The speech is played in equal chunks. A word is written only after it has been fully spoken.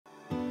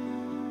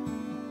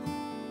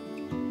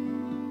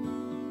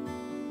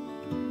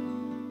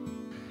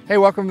Hey,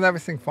 welcome to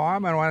Neversink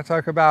Farm. I want to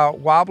talk about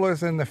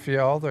wobblers in the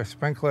field or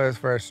sprinklers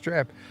versus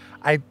drip.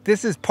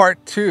 This is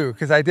part two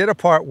because I did a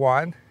part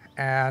one,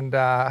 and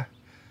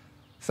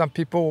some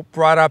people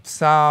brought up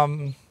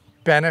some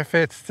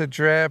benefits to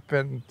drip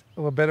and a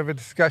little bit of a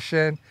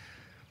discussion,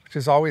 which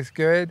is always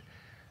good.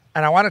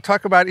 And I want to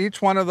talk about each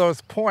one of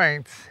those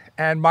points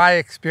and my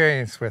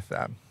experience with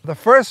them. The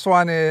first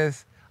one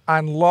is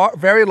on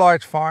very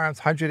large farms,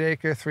 100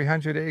 acres,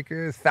 300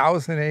 acres,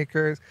 1,000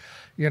 acres,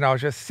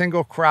 just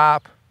single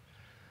crop.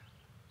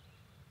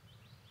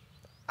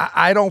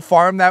 I don't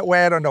farm that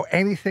way. I don't know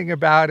anything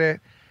about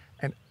it.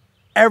 And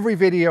every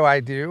video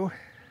I do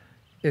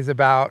is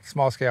about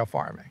small scale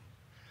farming.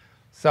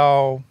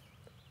 So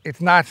it's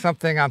not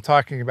something I'm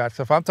talking about.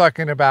 So if I'm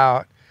talking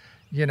about,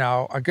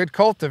 a good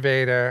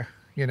cultivator,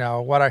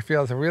 what I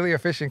feel is a really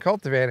efficient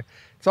cultivator,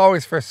 it's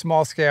always for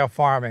small scale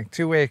farming,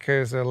 2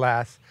 acres or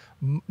less,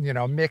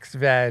 mixed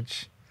veg,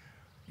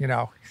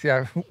 see,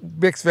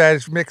 mixed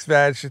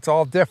veg, it's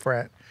all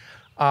different.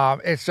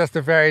 It's just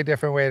a very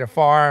different way to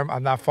farm.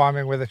 I'm not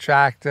farming with a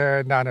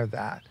tractor, none of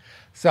that.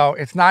 So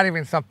it's not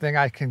even something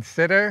I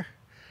consider,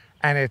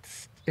 and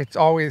it's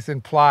always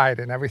implied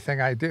in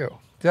everything I do.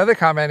 The other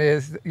comment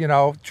is,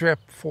 drip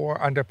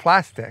for under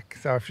plastic.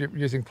 So if you're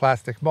using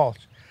plastic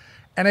mulch.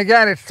 And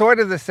again, it's sort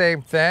of the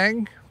same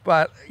thing,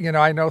 but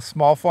I know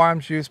small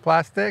farms use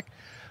plastic,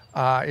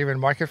 even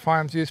market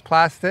farms use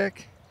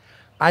plastic.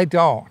 I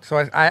don't,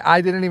 so I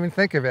didn't even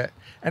think of it.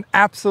 And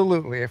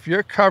absolutely, if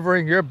you're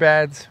covering your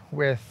beds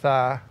with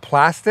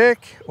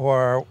plastic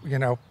or,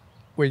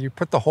 where you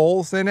put the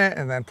holes in it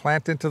and then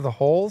plant into the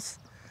holes,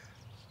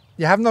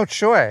 you have no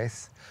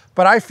choice.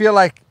 But I feel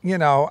like,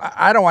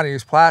 I don't want to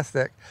use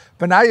plastic,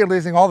 but now you're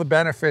losing all the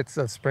benefits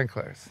of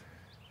sprinklers.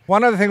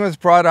 One other thing that was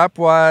brought up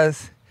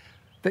was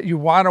that you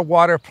want to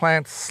water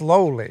plants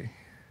slowly,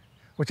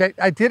 which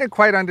I didn't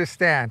quite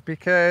understand,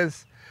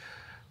 because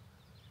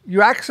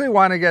you actually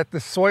want to get the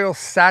soil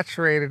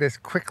saturated as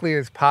quickly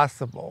as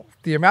possible.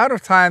 The amount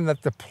of time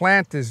that the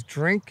plant is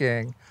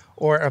drinking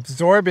or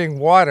absorbing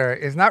water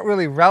is not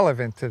really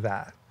relevant to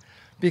that.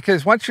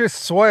 Because once your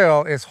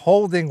soil is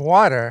holding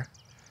water,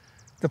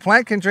 the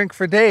plant can drink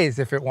for days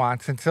if it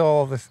wants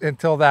until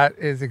that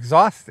is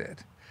exhausted.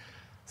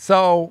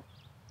 So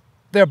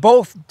they're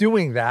both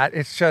doing that.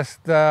 It's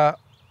just the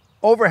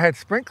overhead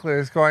sprinkler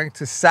is going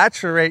to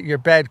saturate your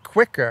bed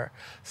quicker.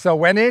 So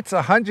when it's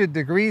 100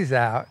 degrees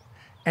out,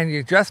 and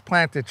you just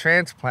planted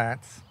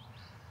transplants,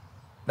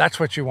 that's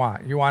what you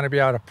want. You want to be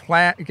able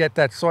to get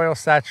that soil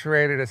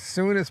saturated as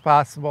soon as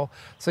possible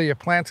so your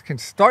plants can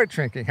start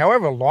drinking.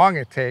 However long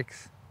it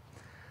takes,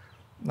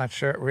 I'm not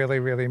sure it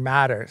really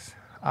matters.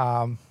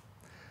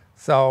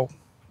 So,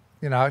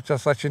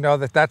 just let you know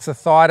that that's a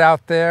thought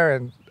out there,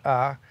 and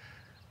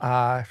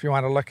if you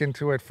want to look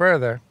into it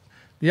further.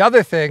 The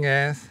other thing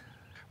is,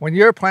 when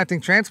you're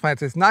planting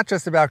transplants, it's not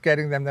just about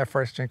getting them their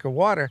first drink of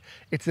water,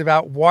 it's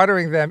about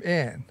watering them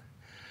in.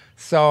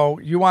 So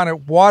you want to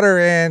water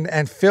in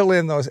and fill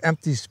in those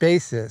empty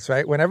spaces,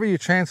 right? Whenever you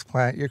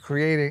transplant, you're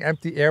creating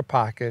empty air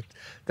pockets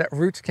that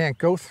roots can't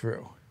go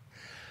through.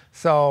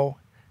 So,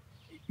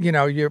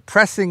 you're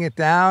pressing it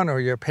down, or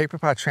your paper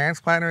pot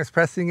transplanter is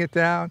pressing it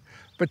down,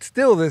 but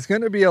still there's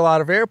going to be a lot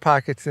of air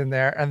pockets in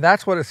there. And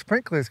that's what a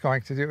sprinkler is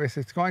going to do, is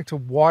it's going to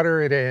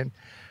water it in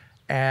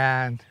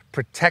and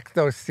protect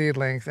those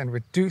seedlings and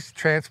reduce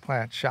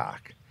transplant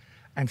shock.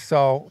 And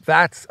so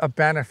that's a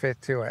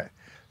benefit to it.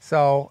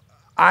 So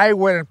I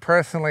wouldn't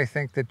personally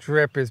think that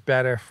drip is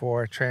better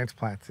for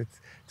transplants.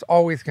 It's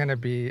always going to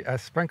be a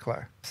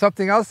sprinkler.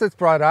 Something else that's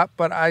brought up,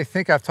 but I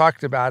think I've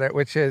talked about it,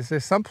 which is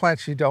there's some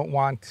plants you don't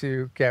want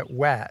to get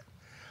wet.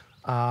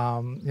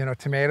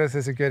 Tomatoes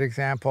is a good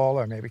example,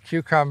 or maybe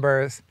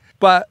cucumbers.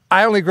 But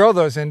I only grow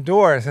those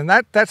indoors, and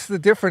that's the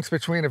difference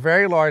between a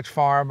very large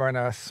farm and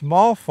a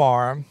small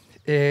farm.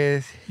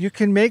 Is you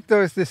can make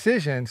those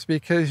decisions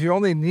because you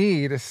only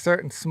need a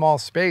certain small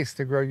space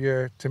to grow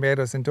your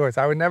tomatoes indoors.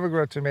 I would never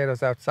grow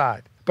tomatoes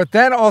outside. But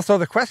then also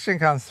the question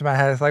comes to my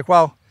head is like,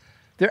 well,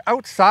 they're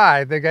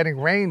outside, they're getting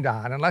rained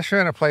on, unless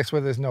you're in a place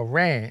where there's no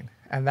rain.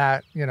 And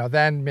that,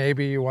 then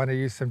maybe you want to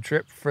use some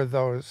drip for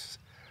those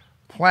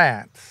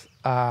plants.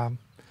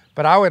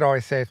 But I would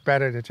always say it's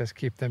better to just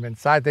keep them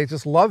inside. They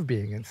just love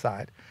being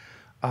inside.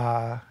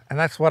 And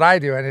that's what I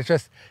do. And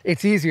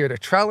it's easier to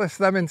trellis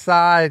them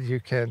inside.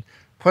 You can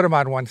put them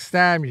on one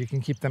stem. You can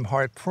keep them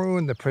hard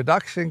pruned. The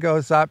production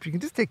goes up. You can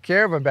just take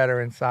care of them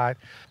better inside.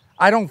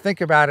 I don't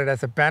think about it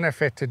as a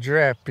benefit to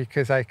drip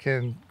because I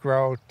can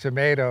grow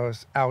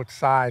tomatoes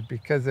outside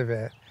because of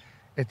it.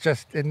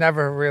 It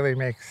never really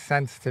makes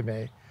sense to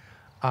me.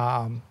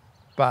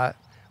 But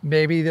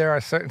maybe there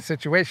are certain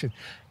situations.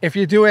 If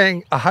you're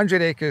doing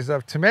 100 acres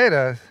of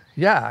tomatoes,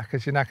 yeah,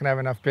 because you're not going to have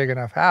enough big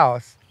enough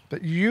house.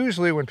 But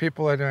usually when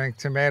people are doing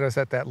tomatoes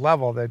at that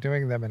level, they're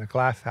doing them in a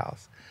glass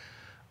house.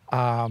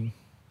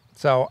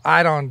 So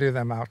I don't do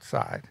them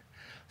outside.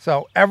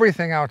 So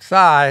everything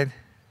outside,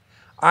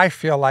 I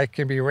feel like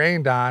can be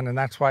rained on, and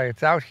that's why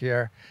it's out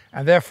here.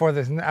 And therefore,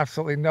 there's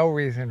absolutely no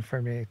reason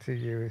for me to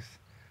use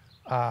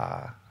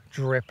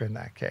drip in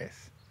that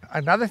case.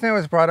 Another thing that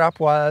was brought up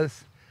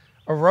was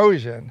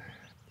erosion.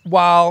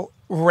 While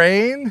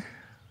rain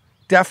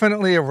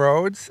definitely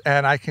erodes,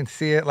 and I can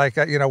see it like,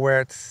 you know,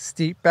 where it's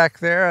steep back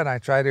there, and I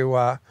try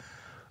to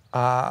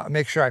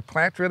make sure I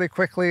plant really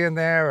quickly in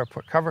there or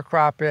put cover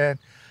crop in.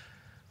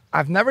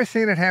 I've never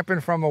seen it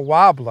happen from a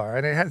wobbler,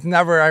 and I've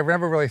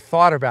never really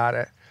thought about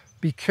it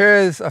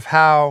because of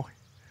how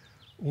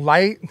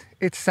light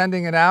it's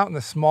sending it out and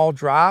the small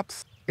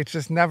drops. It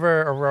just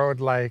never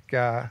erode like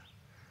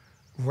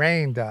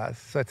rain does.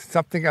 So it's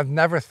something I've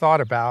never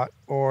thought about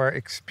or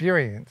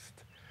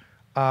experienced.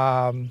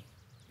 And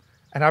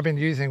I've been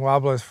using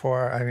wobblers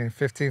for,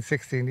 15,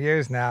 16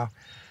 years now.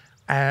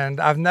 And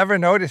I've never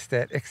noticed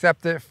it,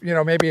 except if, you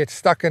know, maybe it's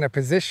stuck in a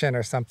position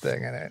or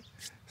something and it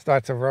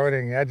starts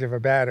eroding the edge of a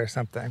bed or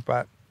something.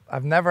 But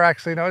I've never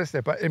actually noticed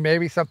it. But it may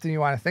be something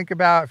you want to think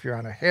about if you're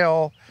on a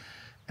hill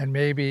and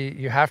maybe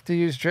you have to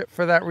use drip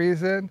for that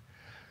reason.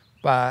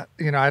 But,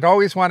 you know, I'd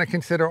always want to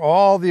consider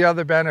all the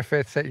other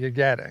benefits that you're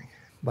getting,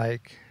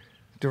 like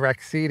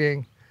direct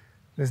seeding.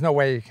 There's no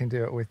way you can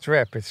do it with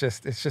drip. It's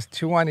just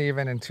too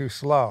uneven and too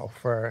slow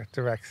for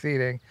direct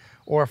seeding,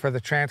 or for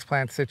the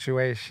transplant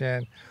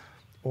situation,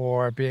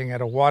 or being able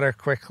to water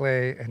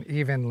quickly and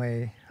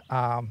evenly.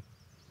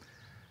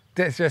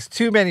 There's just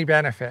too many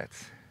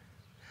benefits.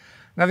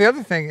 Now, the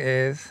other thing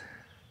is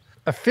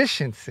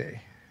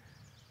efficiency.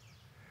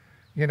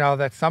 You know,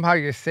 that somehow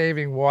you're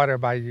saving water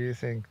by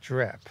using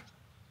drip.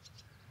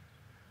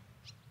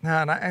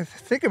 Now, and I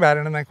think about it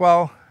and I'm like,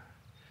 well,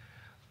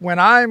 when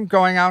I'm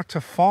going out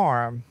to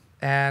farm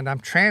and I'm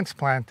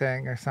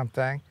transplanting or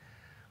something,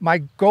 my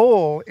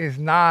goal is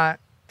not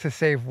to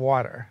save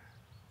water.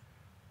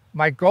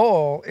 My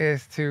goal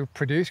is to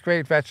produce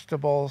great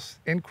vegetables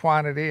in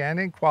quantity and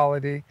in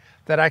quality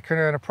that I can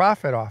earn a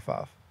profit off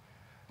of.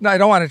 Now, I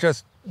don't want to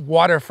just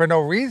water for no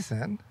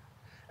reason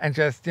and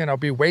just, you know,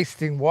 be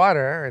wasting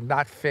water and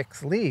not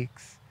fix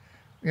leaks.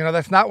 You know,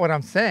 that's not what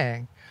I'm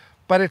saying.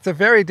 But it's a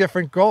very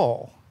different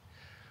goal,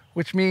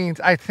 which means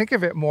I think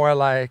of it more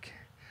like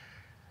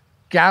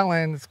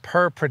gallons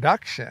per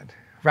production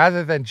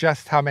rather than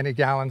just how many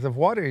gallons of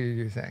water you're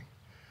using.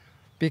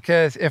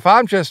 Because if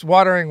I'm just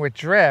watering with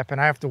drip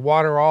and I have to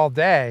water all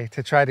day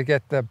to try to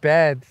get the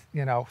bed,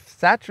 you know,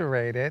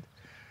 saturated,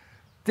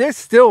 there's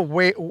still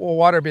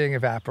water being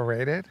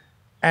evaporated.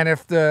 And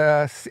if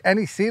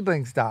any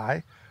seedlings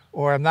die,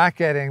 or I'm not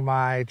getting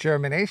my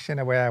germination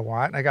the way I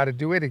want, and I got to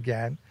do it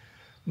again,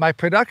 my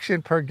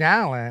production per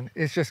gallon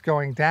is just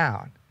going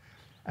down.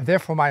 And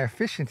therefore my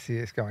efficiency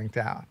is going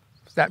down.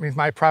 So that means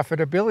my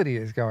profitability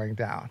is going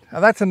down. Now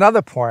that's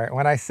another point.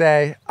 When I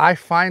say I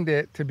find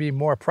it to be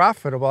more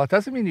profitable, it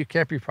doesn't mean you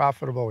can't be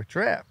profitable with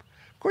drip.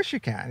 Of course you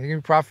can. You can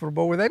be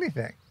profitable with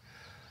anything.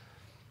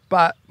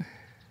 But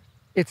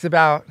it's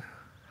about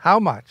how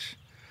much,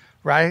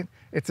 right?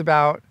 It's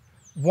about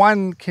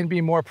one can be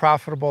more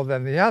profitable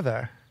than the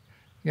other.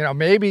 You know,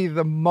 maybe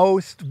the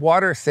most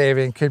water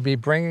saving could be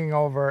bringing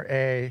over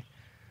a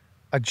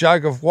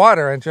jug of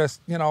water and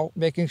just, you know,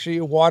 making sure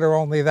you water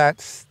only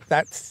that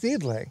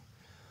seedling.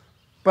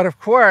 But of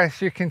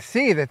course, you can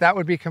see that that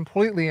would be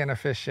completely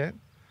inefficient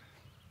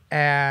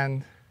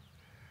and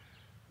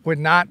would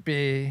not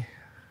be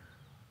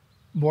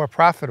more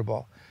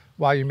profitable,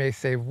 while you may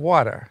save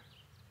water.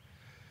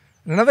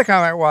 And another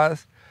comment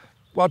was,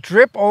 well,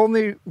 drip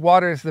only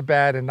waters the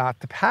bed and not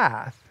the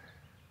path.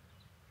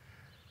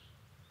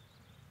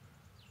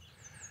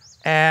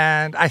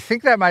 And I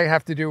think that might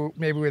have to do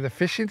maybe with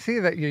efficiency,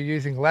 that you're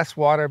using less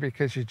water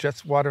because you're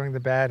just watering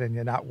the bed and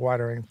you're not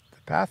watering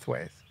the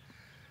pathways.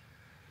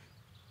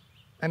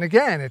 And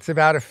again, it's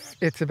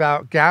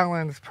about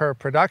gallons per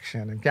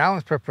production. And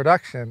gallons per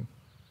production,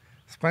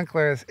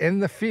 sprinklers in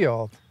the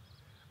field,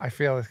 I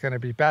feel is going to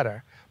be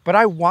better. But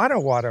I want to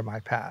water my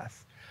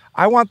paths.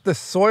 I want the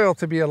soil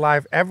to be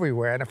alive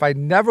everywhere. And if I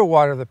never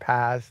water the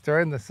paths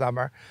during the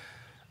summer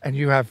and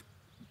you have,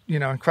 you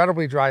know,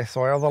 incredibly dry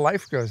soil, the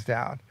life goes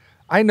down.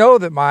 I know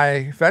that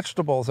my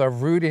vegetables are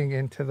rooting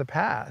into the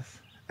paths,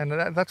 and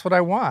that's what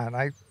I want.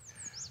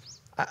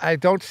 I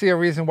don't see a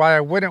reason why I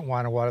wouldn't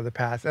want to water the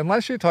paths,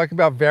 unless you're talking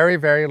about very,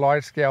 very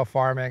large scale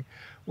farming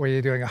where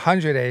you're doing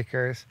 100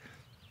 acres,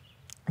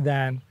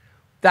 then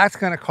that's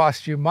going to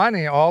cost you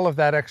money, all of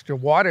that extra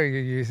water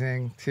you're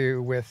using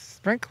with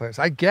sprinklers.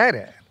 I get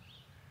it,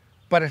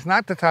 but it's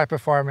not the type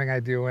of farming I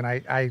do, and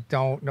I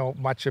don't know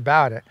much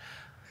about it.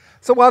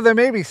 So while there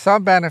may be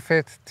some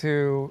benefits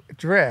to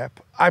drip,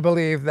 I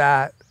believe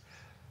that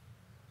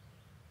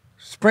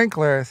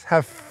sprinklers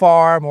have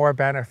far more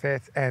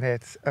benefits, and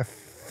its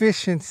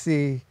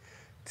efficiency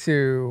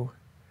to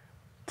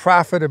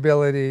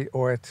profitability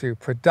or to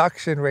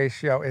production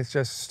ratio is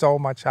just so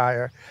much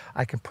higher.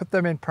 I can put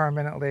them in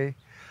permanently.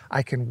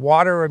 I can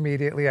water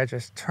immediately. I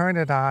just turn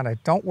it on. I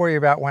don't worry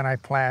about when I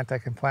plant. I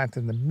can plant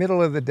in the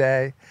middle of the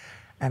day,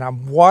 and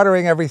I'm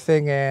watering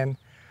everything in.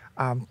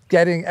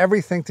 Getting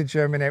everything to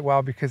germinate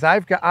well, because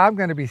I'm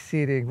going to be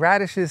seeding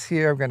radishes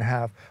here. I'm going to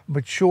have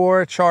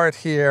mature chard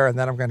here, and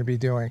then I'm going to be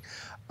doing,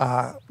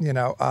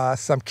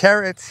 some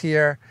carrots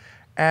here.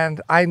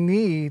 And I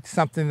need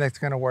something that's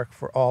going to work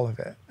for all of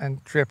it.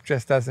 And drip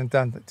just doesn't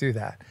do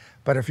that.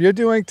 But if you're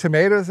doing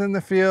tomatoes in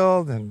the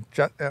field, and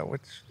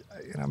which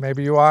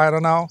maybe you are, I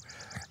don't know,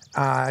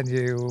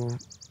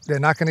 they're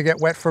not going to get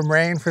wet from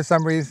rain for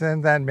some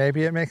reason, then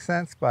maybe it makes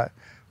sense. But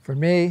for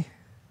me,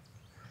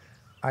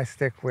 I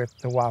stick with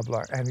the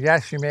Wobbler. And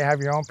yes, you may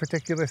have your own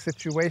particular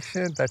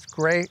situation. That's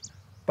great.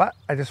 But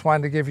I just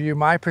wanted to give you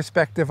my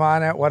perspective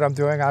on it, what I'm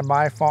doing on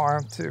my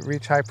farm to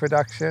reach high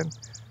production.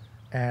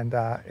 And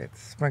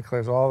it's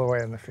sprinklers all the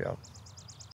way in the field.